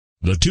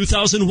The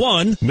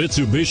 2001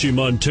 Mitsubishi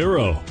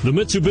Montero. The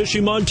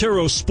Mitsubishi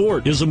Montero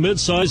Sport is a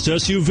mid-sized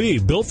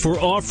SUV built for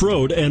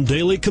off-road and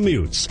daily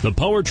commutes. The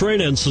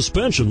powertrain and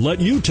suspension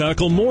let you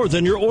tackle more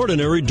than your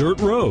ordinary dirt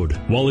road,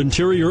 while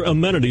interior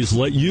amenities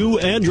let you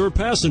and your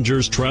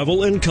passengers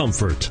travel in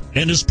comfort,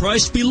 and is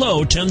priced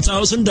below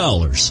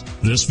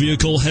 $10,000. This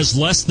vehicle has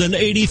less than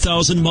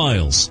 80,000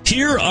 miles.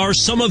 Here are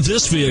some of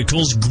this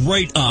vehicle's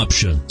great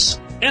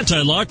options: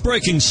 anti-lock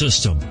braking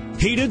system,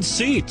 heated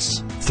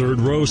seats,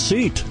 third row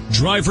seat,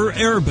 driver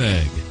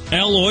airbag,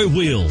 alloy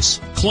wheels,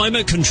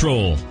 climate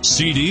control,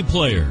 CD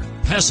player,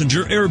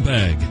 passenger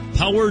airbag,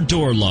 power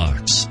door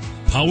locks,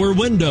 power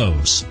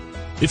windows.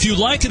 If you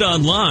like it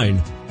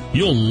online,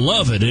 you'll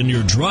love it in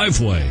your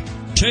driveway.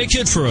 Take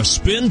it for a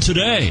spin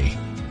today.